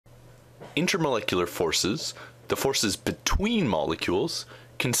Intermolecular forces, the forces between molecules,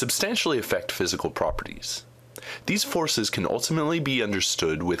 can substantially affect physical properties. These forces can ultimately be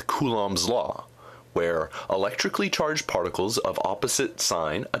understood with Coulomb's law, where electrically charged particles of opposite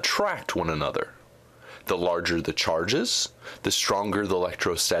sign attract one another. The larger the charges, the stronger the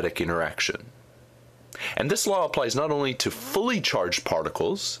electrostatic interaction. And this law applies not only to fully charged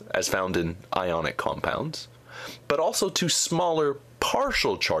particles, as found in ionic compounds, but also to smaller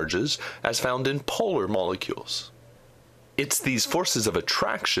partial charges, as found in polar molecules. It's these forces of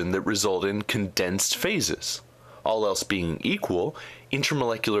attraction that result in condensed phases. All else being equal,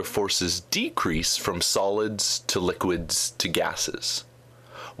 intermolecular forces decrease from solids to liquids to gases.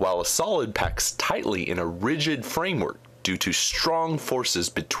 While a solid packs tightly in a rigid framework due to strong forces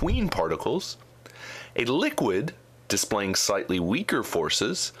between particles, a liquid, displaying slightly weaker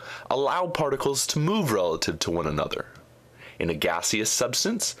forces, allow particles to move relative to one another. In a gaseous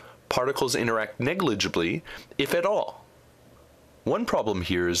substance, particles interact negligibly, if at all. One problem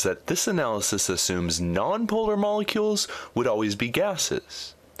here is that this analysis assumes nonpolar molecules would always be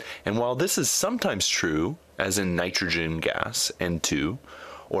gases. And while this is sometimes true, as in nitrogen gas, N2,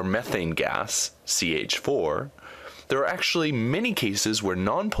 or methane gas, CH4, there are actually many cases where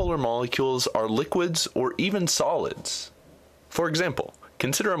nonpolar molecules are liquids or even solids. For example,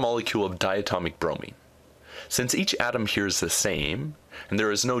 consider a molecule of diatomic bromine. Since each atom here is the same, and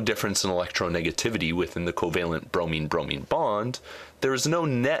there is no difference in electronegativity within the covalent bromine-bromine bond, there is no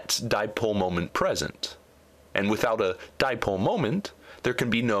net dipole moment present. And without a dipole moment, there can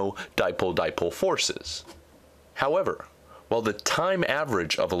be no dipole-dipole forces. However, while the time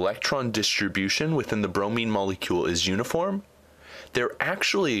average of electron distribution within the bromine molecule is uniform, there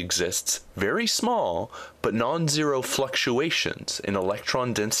actually exists very small but non-zero fluctuations in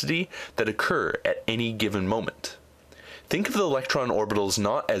electron density that occur at any given moment. Think of the electron orbitals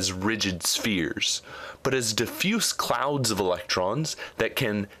not as rigid spheres, but as diffuse clouds of electrons that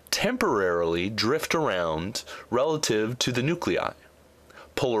can temporarily drift around relative to the nuclei.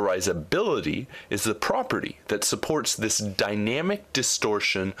 Polarizability is the property that supports this dynamic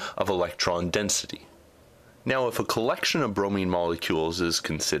distortion of electron density. Now, if a collection of bromine molecules is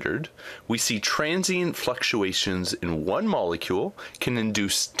considered, we see transient fluctuations in one molecule can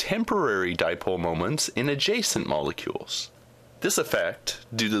induce temporary dipole moments in adjacent molecules. This effect,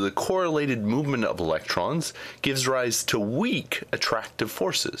 due to the correlated movement of electrons, gives rise to weak attractive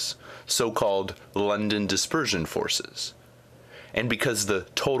forces, so-called London dispersion forces. And because the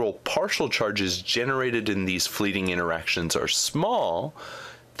total partial charges generated in these fleeting interactions are small,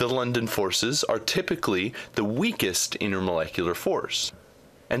 the London forces are typically the weakest intermolecular force.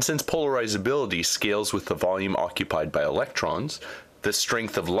 And since polarizability scales with the volume occupied by electrons, the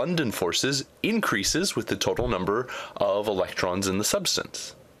strength of London forces increases with the total number of electrons in the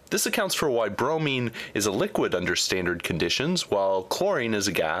substance. This accounts for why bromine is a liquid under standard conditions, while chlorine is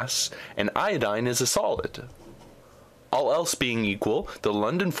a gas and iodine is a solid. All else being equal, the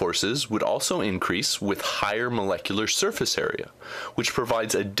London forces would also increase with higher molecular surface area, which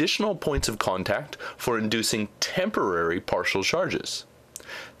provides additional points of contact for inducing temporary partial charges.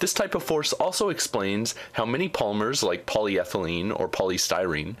 This type of force also explains how many polymers like polyethylene or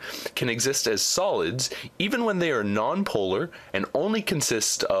polystyrene can exist as solids even when they are nonpolar and only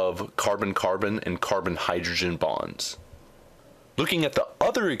consist of carbon-carbon and carbon-hydrogen bonds. Looking at the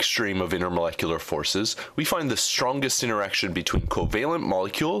other extreme of intermolecular forces, we find the strongest interaction between covalent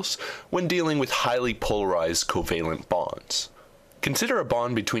molecules when dealing with highly polarized covalent bonds. Consider a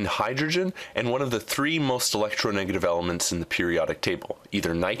bond between hydrogen and one of the three most electronegative elements in the periodic table,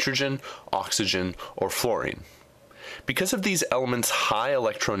 either nitrogen, oxygen, or fluorine. Because of these elements' high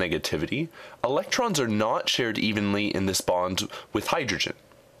electronegativity, electrons are not shared evenly in this bond with hydrogen.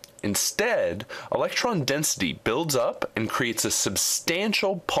 Instead, electron density builds up and creates a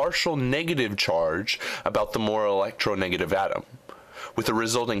substantial partial negative charge about the more electronegative atom, with a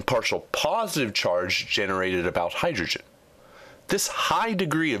resulting partial positive charge generated about hydrogen. This high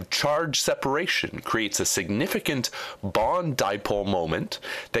degree of charge separation creates a significant bond dipole moment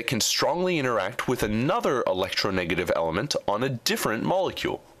that can strongly interact with another electronegative element on a different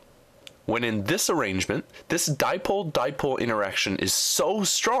molecule. When in this arrangement, this dipole-dipole interaction is so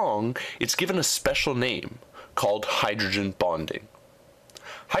strong, it's given a special name called hydrogen bonding.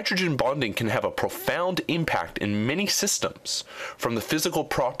 Hydrogen bonding can have a profound impact in many systems, from the physical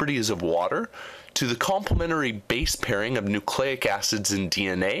properties of water to the complementary base pairing of nucleic acids in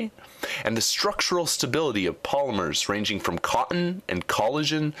DNA, and the structural stability of polymers ranging from cotton and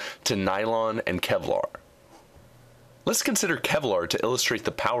collagen to nylon and Kevlar. Let's consider Kevlar to illustrate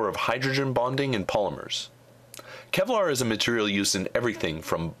the power of hydrogen bonding in polymers. Kevlar is a material used in everything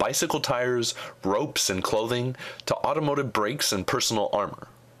from bicycle tires, ropes, and clothing to automotive brakes and personal armor.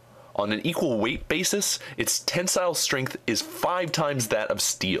 On an equal weight basis, its tensile strength is 5 times that of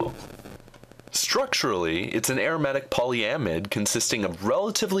steel. Structurally, it's an aromatic polyamide consisting of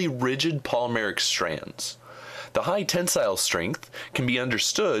relatively rigid polymeric strands. The high tensile strength can be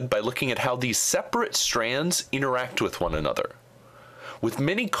understood by looking at how these separate strands interact with one another. With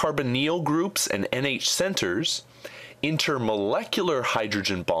many carbonyl groups and NH centers, intermolecular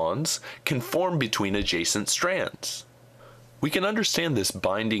hydrogen bonds can form between adjacent strands. We can understand this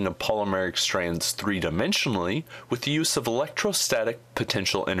binding of polymeric strands three-dimensionally with the use of electrostatic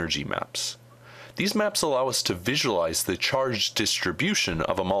potential energy maps. These maps allow us to visualize the charge distribution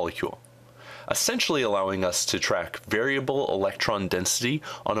of a molecule, essentially allowing us to track variable electron density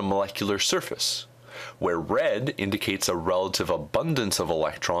on a molecular surface, where red indicates a relative abundance of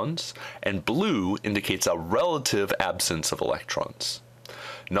electrons and blue indicates a relative absence of electrons.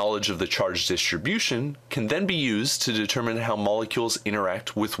 Knowledge of the charge distribution can then be used to determine how molecules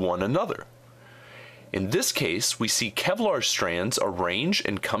interact with one another. In this case, we see Kevlar strands arrange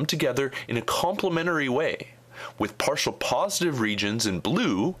and come together in a complementary way, with partial positive regions in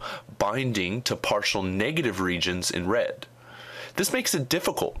blue binding to partial negative regions in red. This makes it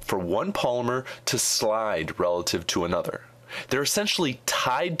difficult for one polymer to slide relative to another. They're essentially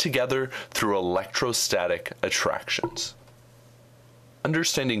tied together through electrostatic attractions.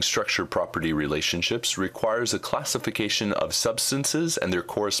 Understanding structure property relationships requires a classification of substances and their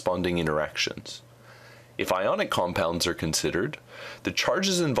corresponding interactions. If ionic compounds are considered, the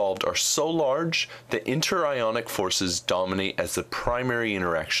charges involved are so large that interionic forces dominate as the primary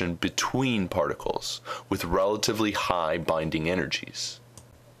interaction between particles, with relatively high binding energies.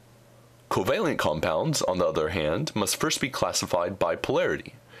 Covalent compounds, on the other hand, must first be classified by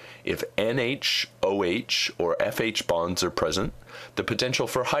polarity. If NH, OH, or FH bonds are present, the potential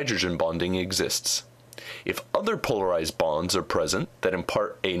for hydrogen bonding exists. If other polarized bonds are present that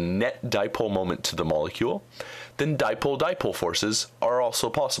impart a net dipole moment to the molecule, then dipole-dipole forces are also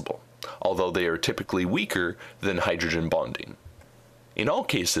possible, although they are typically weaker than hydrogen bonding. In all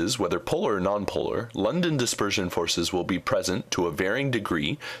cases, whether polar or nonpolar, London dispersion forces will be present to a varying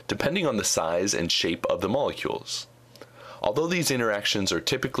degree depending on the size and shape of the molecules. Although these interactions are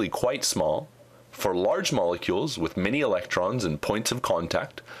typically quite small, for large molecules with many electrons and points of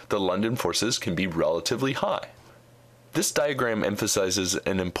contact, the London forces can be relatively high. This diagram emphasizes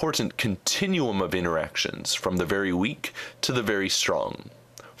an important continuum of interactions from the very weak to the very strong.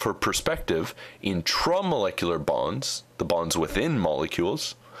 For perspective, intramolecular bonds, the bonds within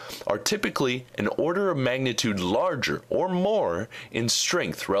molecules, are typically an order of magnitude larger or more in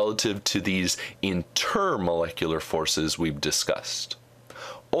strength relative to these intermolecular forces we've discussed.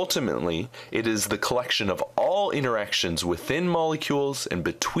 Ultimately, it is the collection of all interactions within molecules and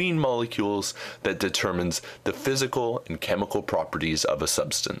between molecules that determines the physical and chemical properties of a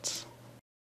substance.